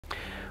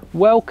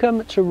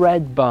Welcome to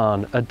Red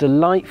Barn, a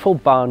delightful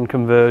barn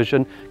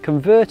conversion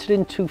converted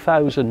in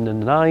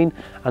 2009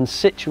 and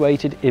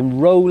situated in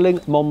rolling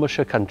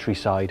Monmouthshire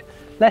countryside.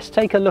 Let's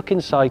take a look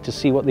inside to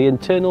see what the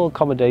internal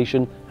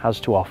accommodation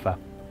has to offer.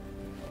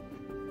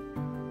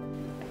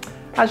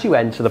 As you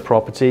enter the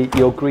property,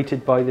 you're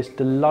greeted by this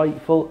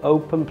delightful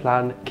open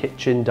plan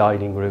kitchen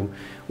dining room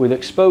with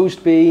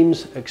exposed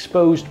beams,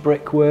 exposed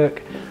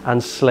brickwork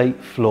and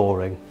slate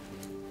flooring.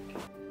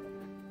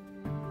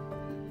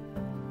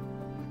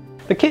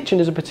 The kitchen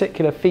is a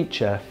particular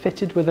feature,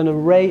 fitted with an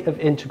array of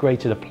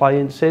integrated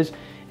appliances,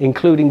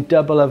 including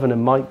double oven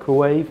and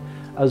microwave,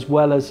 as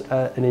well as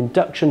an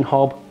induction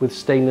hob with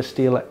stainless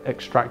steel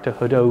extractor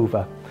hood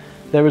over.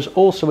 There is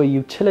also a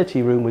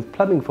utility room with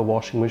plumbing for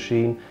washing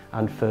machine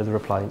and further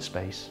appliance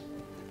space.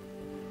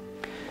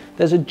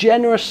 There's a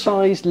generous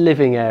sized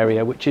living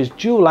area which is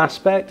dual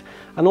aspect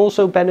and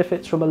also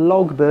benefits from a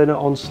log burner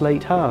on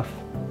slate hearth.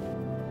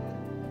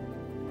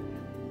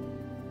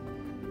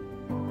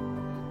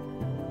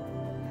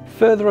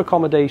 Further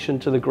accommodation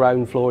to the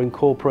ground floor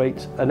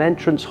incorporates an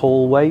entrance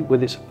hallway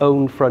with its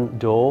own front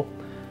door,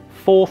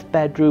 fourth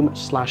bedroom /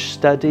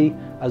 study,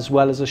 as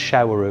well as a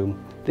shower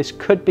room. This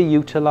could be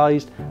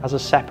utilised as a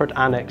separate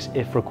annex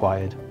if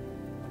required.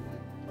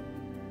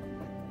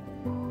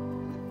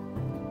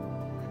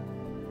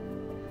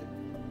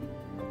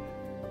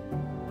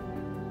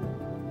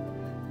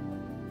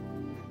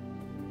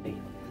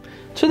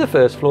 To the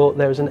first floor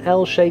there is an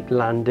L-shaped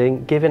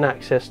landing giving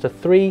access to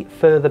 3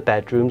 further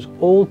bedrooms,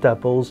 all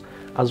doubles,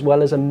 as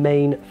well as a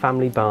main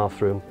family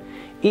bathroom.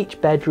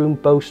 Each bedroom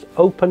boasts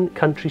open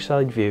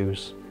countryside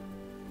views.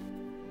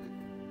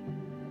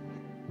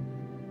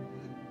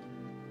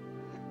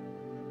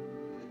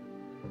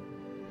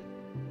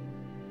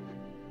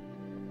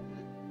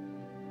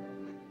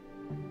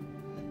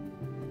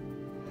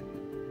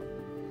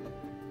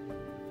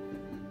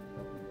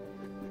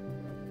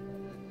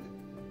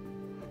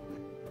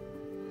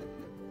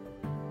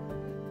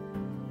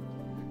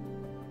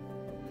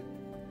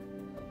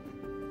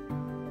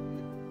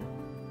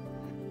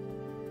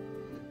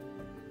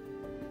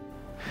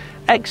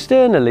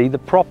 Externally, the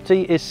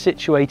property is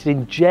situated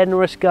in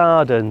generous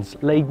gardens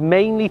laid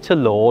mainly to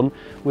lawn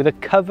with a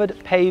covered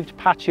paved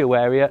patio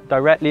area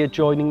directly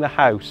adjoining the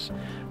house.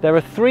 There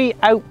are 3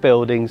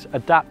 outbuildings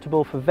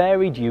adaptable for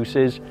varied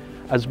uses,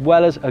 as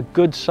well as a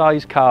good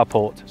sized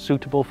carport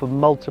suitable for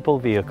multiple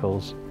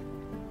vehicles.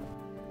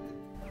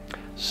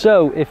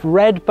 So if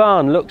Red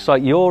Barn looks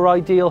like your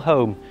ideal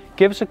home,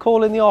 give us a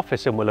call in the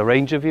office and we'll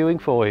arrange a viewing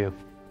for you.